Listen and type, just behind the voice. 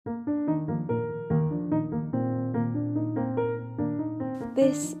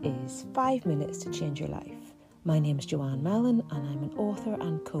This is 5 Minutes to Change Your Life. My name is Joanne Mallon and I'm an author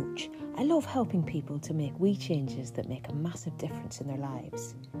and coach. I love helping people to make wee changes that make a massive difference in their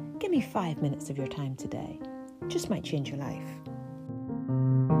lives. Give me 5 minutes of your time today. Just might change your life.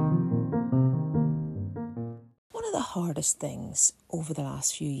 One of the hardest things over the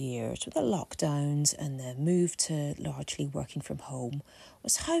last few years with the lockdowns and the move to largely working from home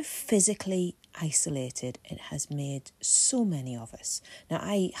was how physically isolated it has made so many of us. Now,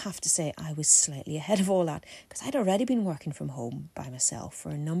 I have to say I was slightly ahead of all that because I'd already been working from home by myself for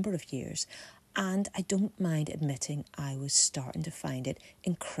a number of years, and I don't mind admitting I was starting to find it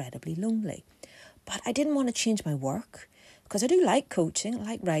incredibly lonely. But I didn't want to change my work because I do like coaching, I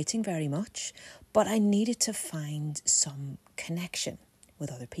like writing very much, but I needed to find some connection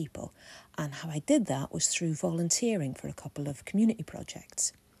with other people. And how I did that was through volunteering for a couple of community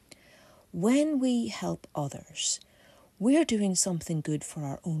projects. When we help others, we're doing something good for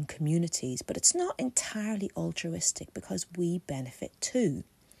our own communities, but it's not entirely altruistic because we benefit too.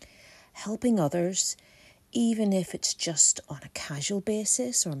 Helping others, even if it's just on a casual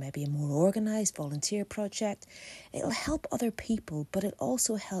basis or maybe a more organised volunteer project, it'll help other people, but it'll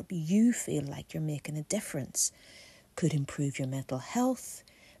also help you feel like you're making a difference. Could improve your mental health,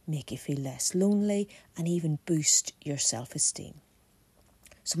 make you feel less lonely, and even boost your self-esteem.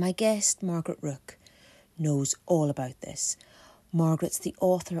 So my guest, Margaret Rooke, knows all about this. Margaret's the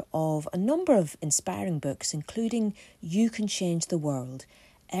author of a number of inspiring books, including You Can Change the World,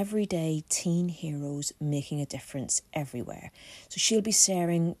 Everyday Teen Heroes Making a Difference Everywhere. So she'll be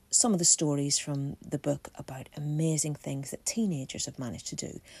sharing some of the stories from the book about amazing things that teenagers have managed to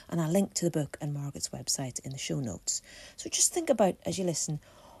do. And I'll link to the book and Margaret's website in the show notes. So just think about, as you listen,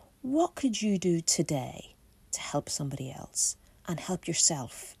 what could you do today to help somebody else and help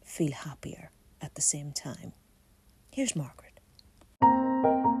yourself feel happier at the same time? Here's Margaret.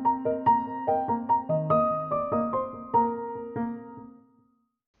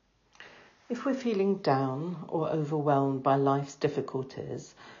 If we're feeling down or overwhelmed by life's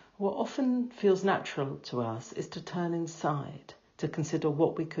difficulties, what often feels natural to us is to turn inside, to consider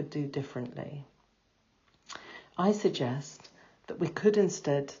what we could do differently. I suggest that we could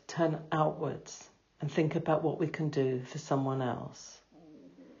instead turn outwards and think about what we can do for someone else.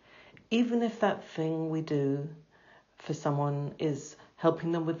 Even if that thing we do for someone is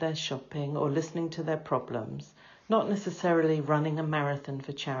helping them with their shopping or listening to their problems, not necessarily running a marathon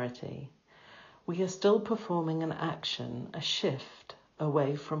for charity, we are still performing an action, a shift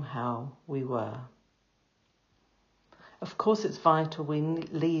away from how we were. Of course, it's vital we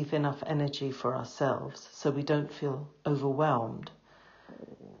leave enough energy for ourselves so we don't feel overwhelmed.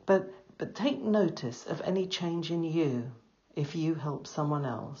 But take notice of any change in you if you help someone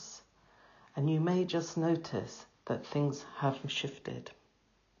else, and you may just notice that things have shifted.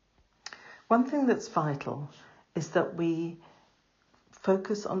 One thing that's vital is that we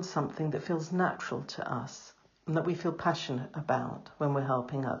focus on something that feels natural to us and that we feel passionate about when we're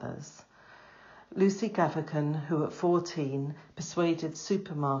helping others. Lucy Gavacan, who at 14 persuaded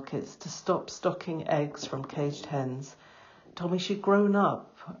supermarkets to stop stocking eggs from caged hens, told me she'd grown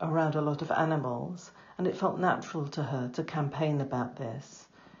up around a lot of animals and it felt natural to her to campaign about this.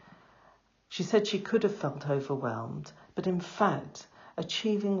 She said she could have felt overwhelmed, but in fact,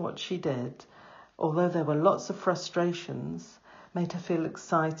 achieving what she did, although there were lots of frustrations, made her feel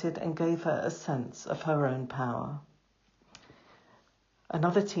excited and gave her a sense of her own power.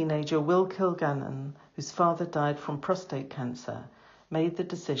 Another teenager, Will Kilgannon, whose father died from prostate cancer, made the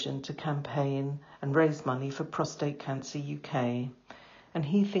decision to campaign and raise money for Prostate Cancer UK. And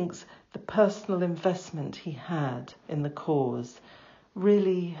he thinks the personal investment he had in the cause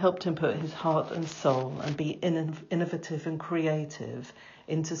really helped him put his heart and soul and be innovative and creative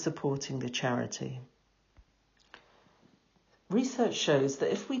into supporting the charity. Research shows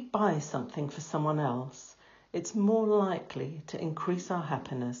that if we buy something for someone else, it's more likely to increase our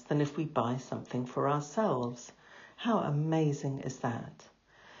happiness than if we buy something for ourselves. How amazing is that?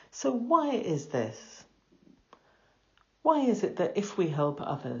 So why is this? Why is it that if we help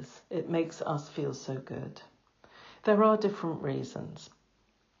others, it makes us feel so good? There are different reasons.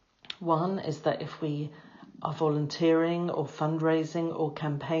 One is that if we are volunteering or fundraising or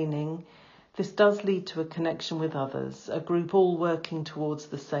campaigning, this does lead to a connection with others, a group all working towards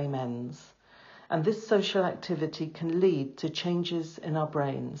the same ends. And this social activity can lead to changes in our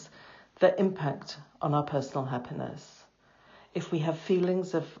brains that impact on our personal happiness. If we have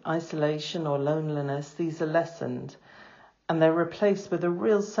feelings of isolation or loneliness, these are lessened and they're replaced with a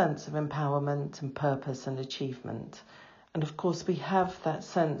real sense of empowerment and purpose and achievement. And of course, we have that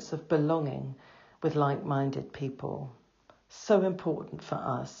sense of belonging with like-minded people. So important for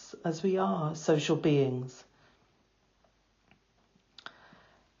us as we are social beings.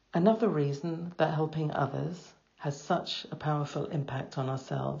 Another reason that helping others has such a powerful impact on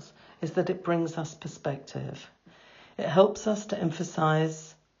ourselves is that it brings us perspective. It helps us to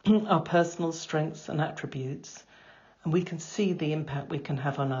emphasize our personal strengths and attributes, and we can see the impact we can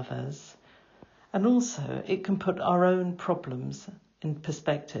have on others. And also, it can put our own problems in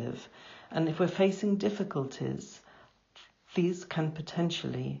perspective. And if we're facing difficulties, these can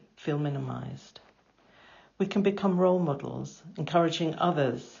potentially feel minimized. We can become role models, encouraging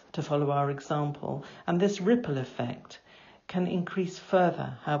others to follow our example. And this ripple effect can increase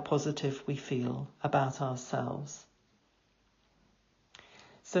further how positive we feel about ourselves.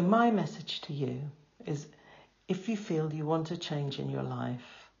 So my message to you is, if you feel you want a change in your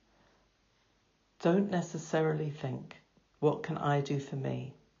life, don't necessarily think, what can I do for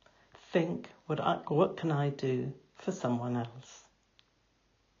me? Think, what can I do for someone else?